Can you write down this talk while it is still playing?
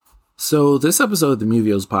So this episode of the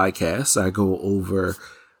Movios podcast, I go over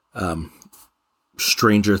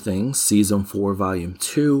Stranger Things, Season 4, Volume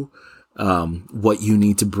 2, what you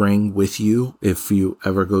need to bring with you if you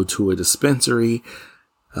ever go to a dispensary,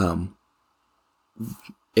 a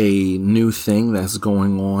new thing that's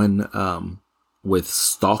going on with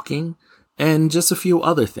stalking, and just a few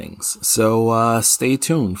other things. So stay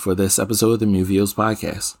tuned for this episode of the Movios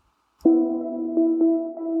podcast.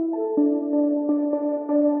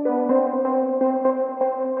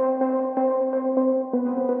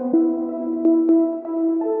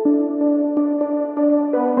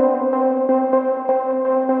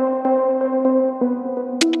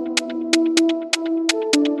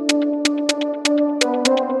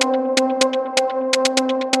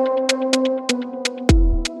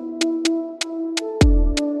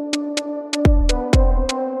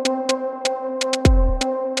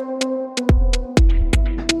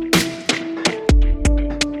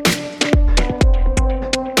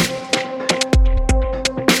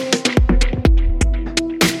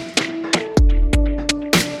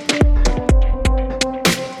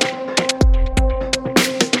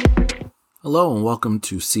 Hello and welcome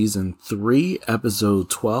to Season 3, Episode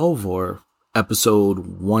 12, or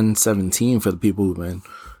Episode 117 for the people who've been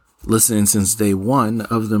listening since day one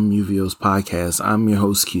of the Movios podcast. I'm your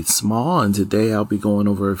host, Keith Small, and today I'll be going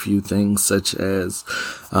over a few things such as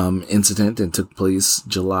incident that took place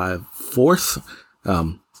July 4th,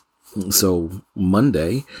 so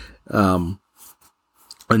Monday, a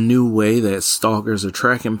new way that stalkers are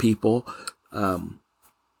tracking people,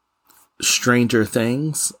 Stranger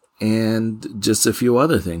Things, and just a few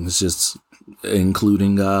other things, just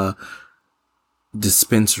including a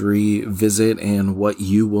dispensary visit and what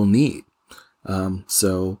you will need.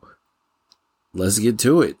 So let's get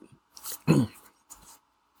to it.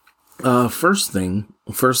 First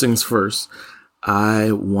things first,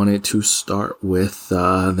 I wanted to start with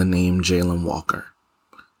the name Jayland Walker.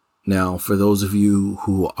 Now, for those of you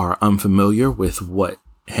who are unfamiliar with what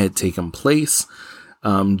had taken place,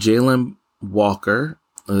 Jayland Walker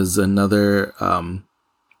is another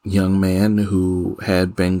young man who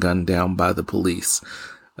had been gunned down by the police.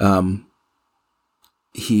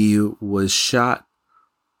 He was shot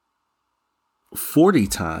 40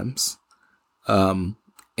 times, and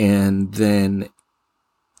then,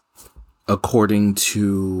 according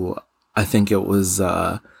to, I think it was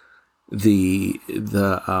the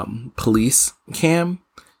police cam,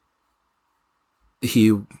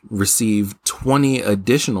 he received 20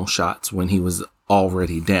 additional shots when he was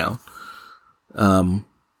already down.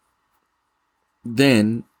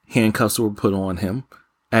 Then handcuffs were put on him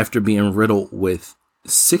after being riddled with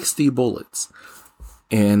 60 bullets,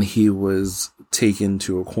 and he was taken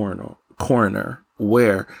to a coroner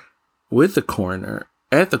where at the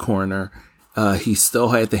coroner, he still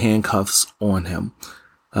had the handcuffs on him.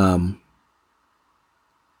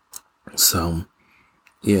 So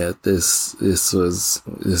yeah, this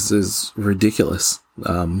is ridiculous.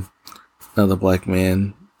 Another black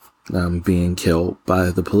man being killed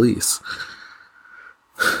by the police.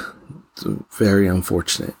 It's very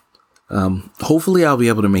unfortunate. Hopefully I'll be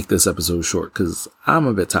able to make this episode short because I'm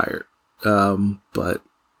a bit tired. But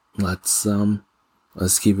let's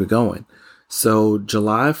keep it going. So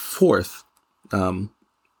July 4th,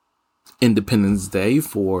 Independence Day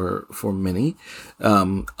for many.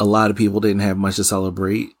 A lot of people didn't have much to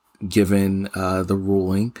celebrate given the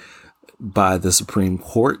ruling by the Supreme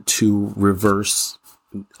Court to reverse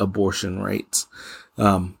abortion rights.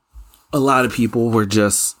 A lot of people were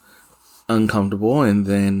just uncomfortable, and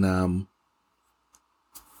then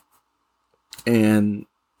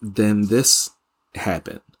this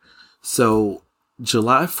happened. So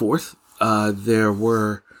July 4th, there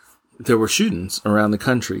were shootings around the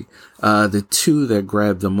country. The two that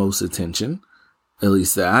grabbed the most attention, at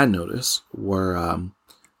least that I noticed, were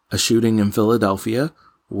a shooting in Philadelphia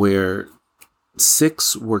where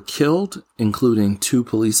 6 were killed, including 2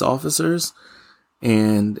 police officers,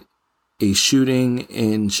 and a shooting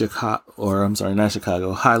in Highland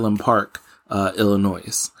Park,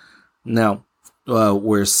 Illinois. Now,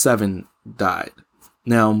 where 7 died.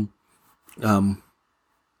 Now,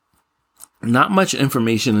 not much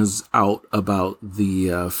information is out about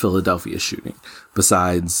the Philadelphia shooting,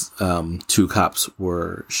 besides 2 cops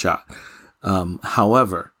were shot.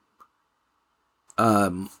 However,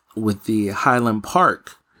 with the Highland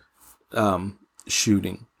Park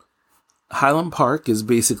shooting, Highland Park is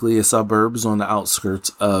basically a suburbs on the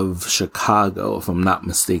outskirts of Chicago, if I'm not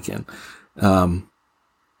mistaken.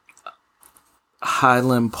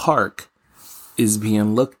 Highland Park is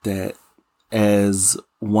being looked at as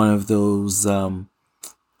one of those,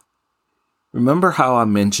 remember how I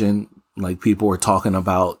mentioned Like, people were talking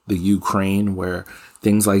about the Ukraine, where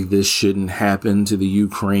things like this shouldn't happen to the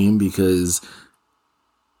Ukraine because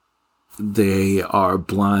they are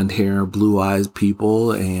blonde hair, blue eyes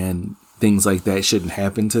people, and things like that shouldn't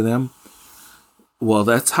happen to them. Well,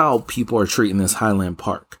 that's how people are treating this Highland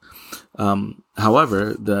Park.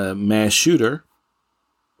 However, the mass shooter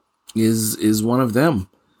is one of them.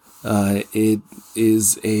 It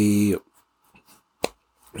is a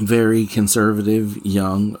very conservative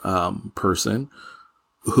young person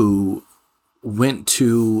who went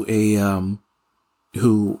to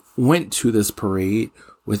this parade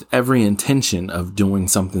with every intention of doing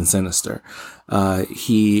something sinister.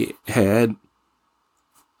 He had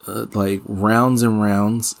like rounds and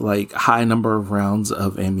rounds, like high number of rounds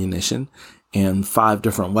of ammunition and 5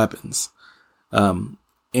 different weapons. And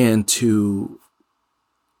to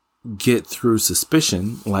get through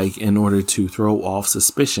suspicion, like in order to throw off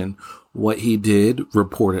suspicion, what he did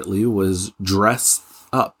reportedly was dress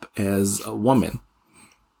up as a woman.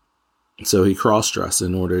 So he cross-dressed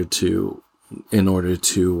in order to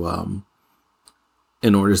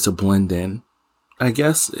blend in, I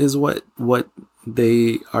guess, is what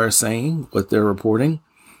they are saying, what they're reporting.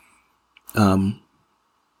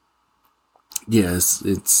 Yes,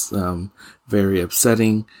 it's very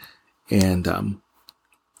upsetting, and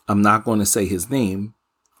I'm not going to say his name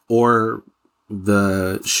or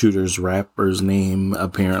the shooter's rapper's name.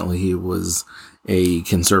 Apparently he was a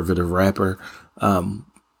conservative rapper.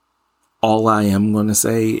 All I am going to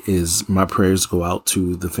say is my prayers go out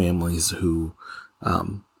to the families whose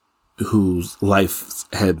lives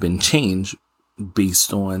have been changed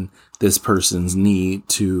based on this person's need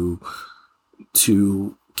to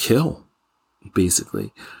kill,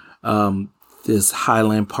 basically. This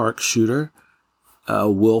Highland Park shooter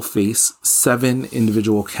will face 7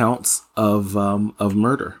 individual counts of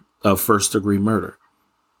murder, of first-degree murder.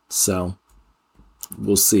 So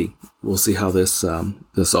we'll see. We'll see how this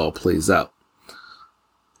all plays out.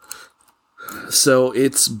 So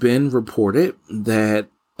it's been reported that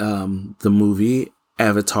the movie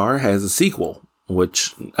Avatar has a sequel,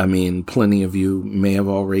 which, I mean, plenty of you may have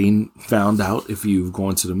already found out if you've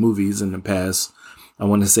gone to the movies in the past, I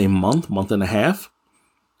want to say month and a half.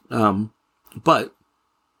 But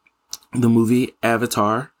the movie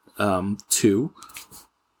Avatar 2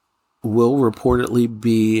 will reportedly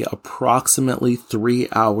be approximately 3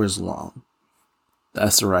 hours long.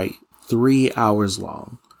 That's right, 3 hours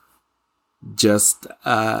long. Just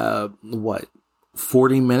 40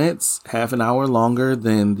 minutes, half an hour longer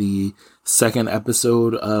than the second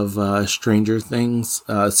episode of Stranger Things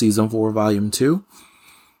season 4 volume 2.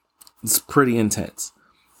 It's pretty intense.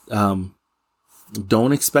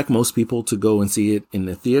 Don't expect most people to go and see it in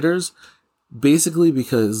the theaters, basically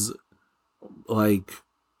because, like,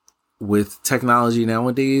 with technology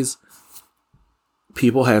nowadays,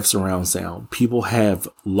 people have surround sound. People have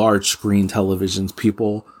large screen televisions.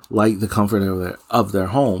 People like the comfort of their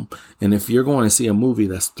home. And if you're going to see a movie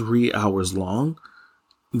that's 3 hours long,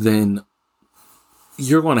 then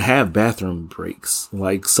you're going to have bathroom breaks.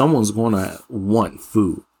 Like, someone's going to want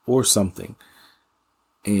food or something.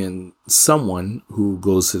 And someone who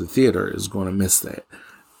goes to the theater is going to miss that.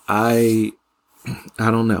 I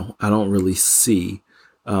don't know. I don't really see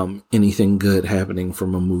anything good happening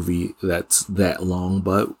from a movie that's that long,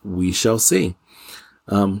 but we shall see.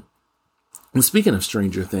 And speaking of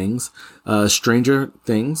Stranger Things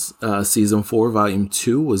season 4 volume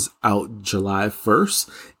 2 was out July 1st,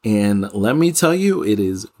 and let me tell you, it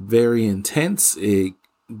is very intense. It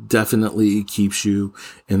definitely keeps you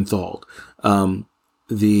enthralled.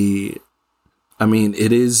 It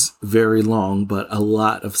is very long, but a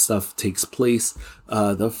lot of stuff takes place.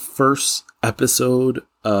 The first episode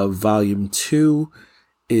of volume 2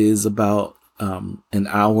 is about an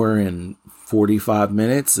hour and 45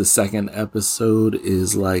 minutes. The second episode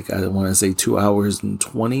is like, I want to say 2 hours and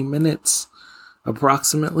 20 minutes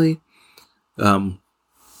approximately. The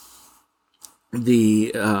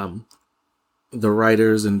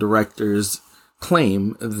writers and directors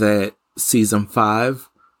claim that season 5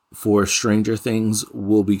 for Stranger Things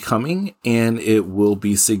will be coming, and it will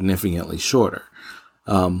be significantly shorter.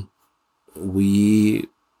 We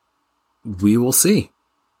will see.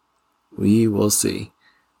 We will see.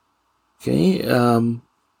 Okay.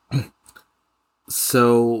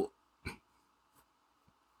 So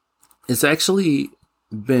it's actually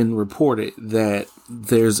been reported that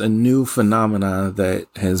there's a new phenomena that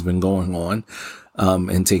has been going on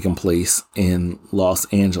and taking place in Los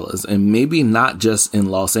Angeles, and maybe not just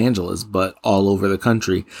in Los Angeles, but all over the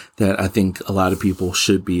country, that I think a lot of people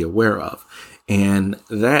should be aware of. And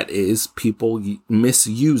that is people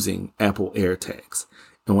misusing Apple AirTags.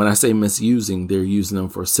 And when I say misusing, they're using them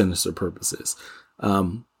for sinister purposes.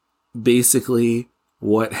 Basically,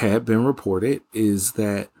 what had been reported is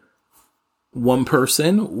that one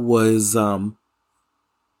person was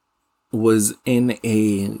in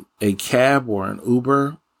a cab or an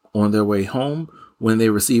Uber on their way home when they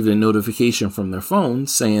received a notification from their phone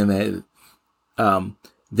saying that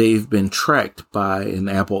they've been tracked by an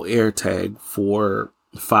Apple AirTag for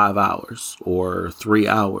 5 hours or 3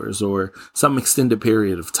 hours or some extended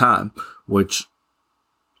period of time, which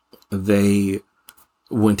they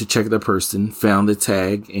went to check the person, found the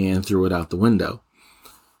tag, and threw it out the window.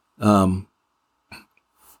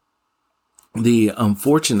 The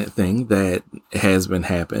unfortunate thing that has been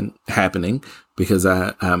happening, because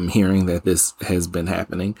I'm hearing that this has been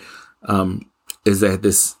happening, is that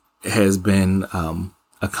this has been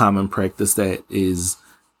a common practice that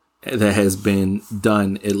has been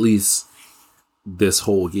done at least this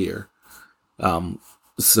whole year.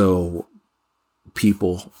 So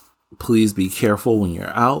people, please be careful when you're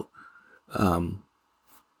out.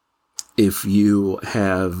 If you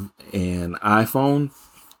have an iPhone,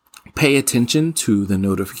 pay attention to the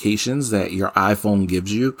notifications that your iPhone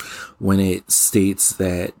gives you when it states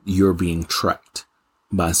that you're being tracked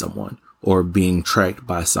by someone or being tracked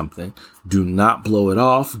by something. Do not blow it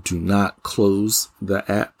off. Do not close the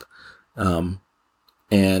app.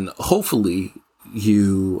 And hopefully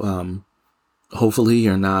you're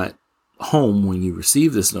not home when you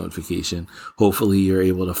receive this notification. Hopefully you're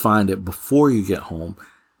able to find it before you get home.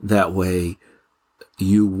 That way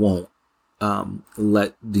you won't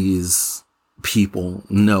let these people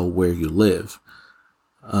know where you live.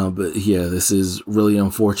 But yeah, this is really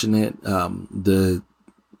unfortunate. The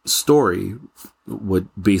story, what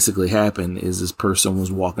basically happened is this person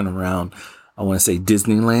was walking around, I want to say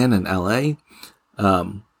Disneyland in LA.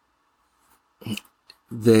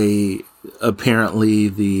 They apparently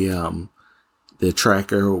the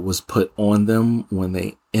tracker was put on them when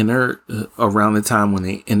they entered, around the time when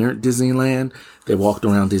they entered Disneyland. They walked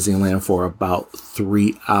around Disneyland for about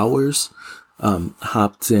 3 hours,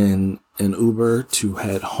 hopped in an Uber to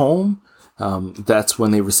head home. That's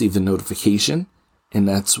when they received the notification, and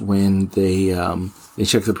that's when they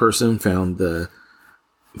checked the person, found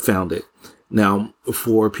it. Now,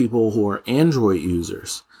 for people who are Android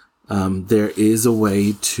users, there is a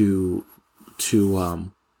way to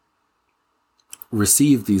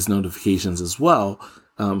receive these notifications as well.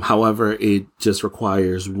 However, it just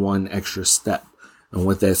requires one extra step. And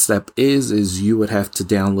what that step is you would have to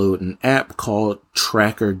download an app called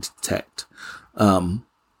Tracker Detect. And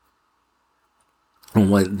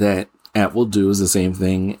what that app will do is the same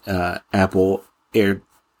thing Apple AirTag,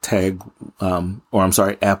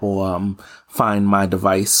 Apple Find My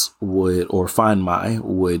Device Find My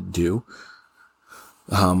would do.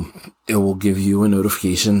 It will give you a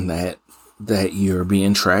notification that you're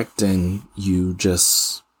being tracked, and you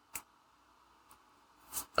just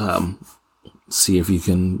see if you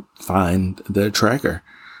can find the tracker.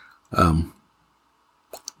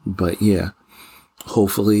 But yeah,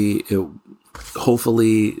 hopefully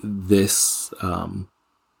this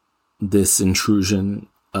intrusion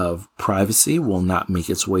of privacy will not make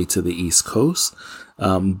its way to the East Coast.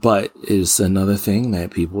 But it's another thing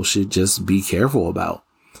that people should just be careful about.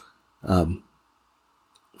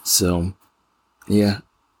 So yeah,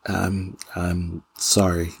 I'm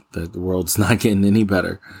sorry that the world's not getting any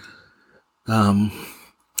better. On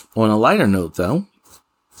a lighter note though,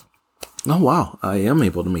 oh wow, I am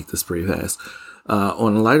able to make this pretty fast.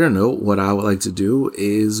 On a lighter note, what I would like to do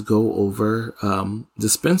is go over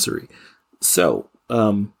dispensary. So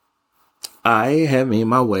I have made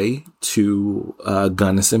my way to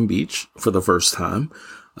Gunnison Beach for the first time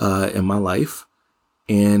in my life,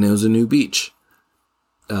 and it was a new beach.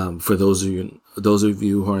 For those of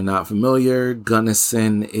you who are not familiar,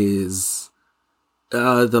 Gunnison is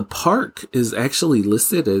the park is actually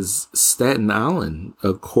listed as Staten Island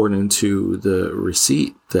according to the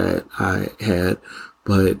receipt that I had,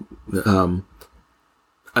 but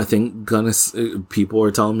I think people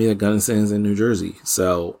are telling me that Gunnison is in New Jersey,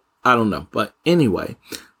 so I don't know. But anyway,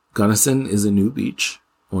 Gunnison is a new beach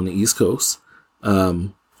on the East Coast.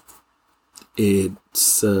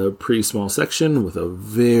 It's a pretty small section with a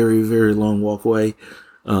very, very long walkway.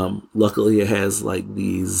 Luckily it has like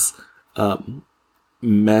these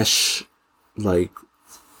mesh, like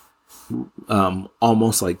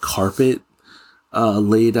almost like carpet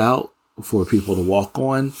laid out for people to walk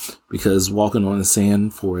on, because walking on the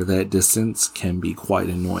sand for that distance can be quite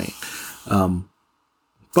annoying.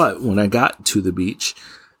 But when I got to the beach,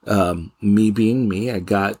 me being me, I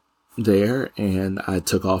got there and I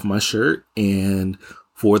took off my shirt, and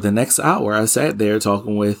for the next hour, I sat there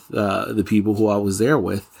talking with the people who I was there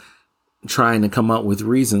with, trying to come up with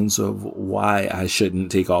reasons of why I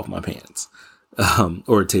shouldn't take off my pants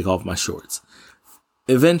or take off my shorts.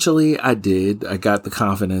 Eventually, I did. I got the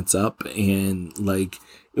confidence up, and like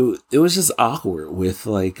it was just awkward with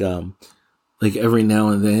like every now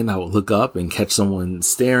and then I would look up and catch someone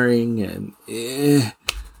staring, and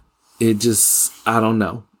it just, I don't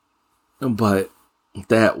know. But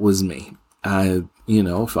that was me. I,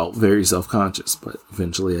 felt very self-conscious, but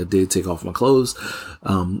eventually I did take off my clothes,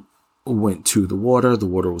 went to the water. The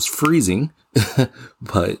water was freezing,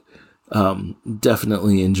 but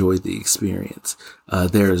definitely enjoyed the experience.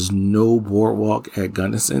 There is no boardwalk at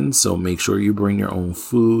Gunnison, so make sure you bring your own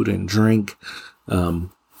food and drink. But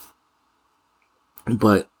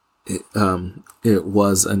it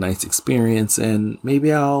was a nice experience, and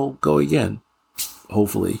maybe I'll go again,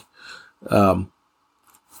 hopefully.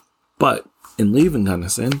 But in leaving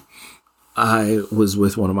Gunnison, I was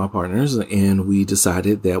with one of my partners, and we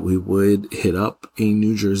decided that we would hit up a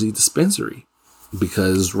New Jersey dispensary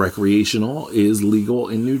because recreational is legal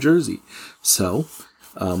in New Jersey. So,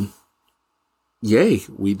 yay,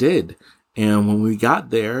 we did. And when we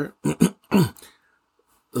got there,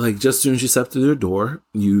 like just as soon as you step through the door,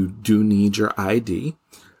 you do need your ID.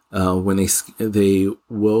 When they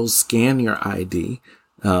will scan your ID,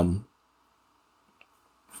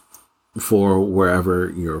 for wherever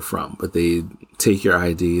you're from, but they take your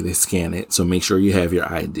ID, they scan it. So make sure you have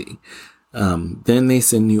your ID. Then they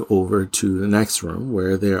send you over to the next room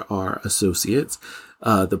where there are associates.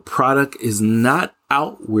 The product is not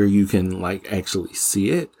out where you can like actually see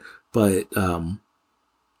it, but,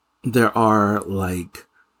 there are like,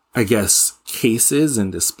 I guess, cases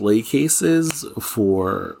and display cases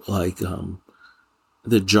for like,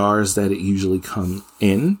 the jars that it usually come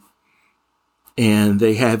in. And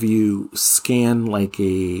they have you scan like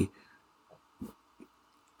a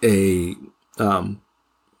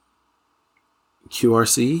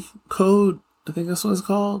QRC code. I think that's what it's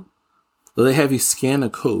called. So they have you scan a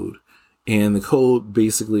code, and the code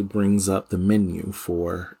basically brings up the menu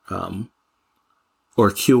for, or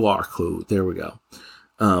QR code. There we go.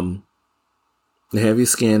 They have you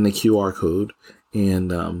scan the QR code,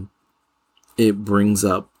 and, it brings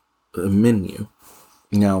up a menu.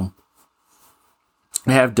 Now,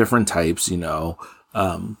 they have different types,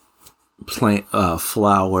 plant,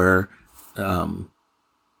 flour,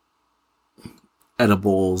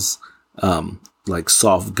 edibles, like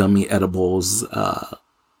soft gummy edibles,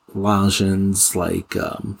 lozenges, like,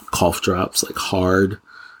 cough drops, like hard,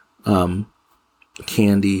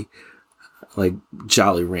 candy, like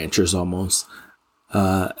Jolly Ranchers almost,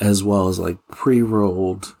 as well as like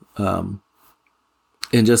pre-rolled,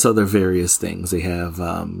 and just other various things. They have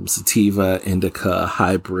sativa, indica,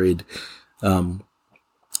 hybrid,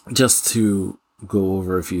 just to go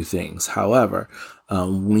over a few things. However,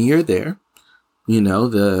 when you're there,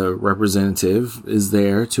 the representative is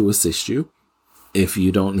there to assist you. If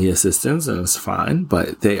you don't need assistance, then it's fine,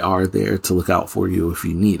 but they are there to look out for you if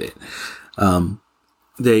you need it.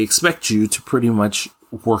 They expect you to pretty much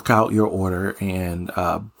work out your order and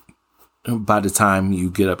by the time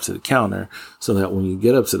you get up to the counter, so that when you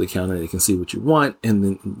get up to the counter, they can see what you want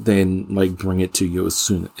and then like bring it to you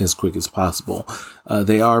as quick as possible.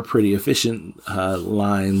 They are pretty efficient.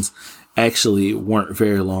 Lines actually weren't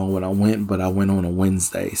very long when I went, but I went on a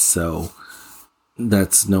Wednesday, so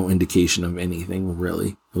that's no indication of anything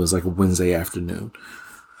really. It was like a Wednesday afternoon.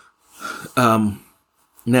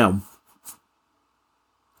 Now,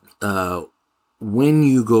 when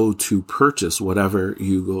you go to purchase whatever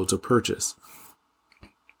you go to purchase,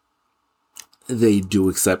 they do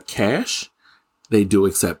accept cash. They do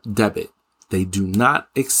accept debit. They do not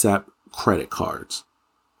accept credit cards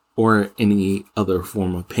or any other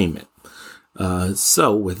form of payment.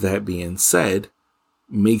 So with that being said,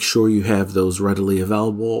 make sure you have those readily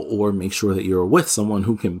available, or make sure that you're with someone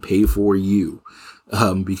who can pay for you.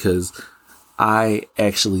 Because I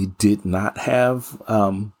actually did not have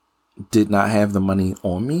the money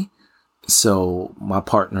on me. So my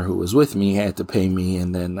partner who was with me had to pay me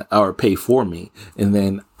or pay for me. And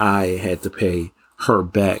then I had to pay her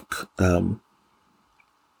back,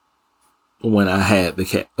 when I had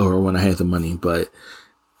the money. But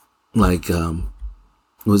like, it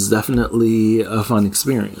was definitely a fun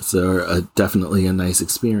experience, or definitely a nice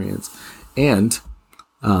experience. And,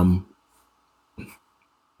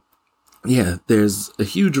 yeah, there's a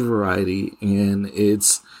huge variety, and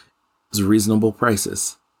it's reasonable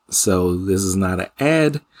prices. So this is not an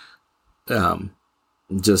ad.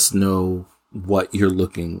 Just know what you're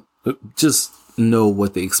just know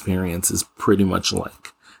what the experience is pretty much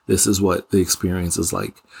like. this is what the experience is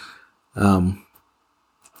like.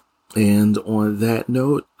 And on that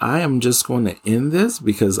note, I am just going to end this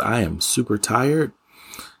because I am super tired.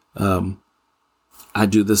 I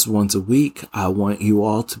do this once a week. I want you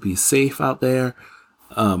all to be safe out there.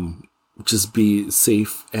 Just be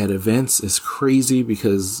safe at events. It's crazy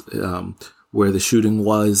because where the shooting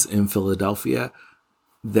was in Philadelphia,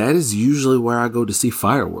 that is usually where I go to see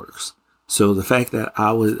fireworks. So the fact that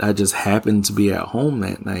I just happened to be at home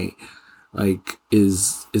that night, like,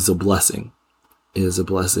 is a blessing. Is a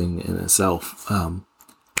blessing in itself.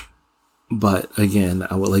 But again,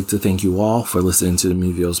 I would like to thank you all for listening to the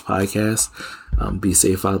Movios podcast. Be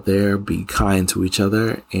safe out there, be kind to each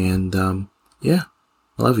other, and yeah,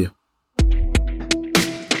 I love you.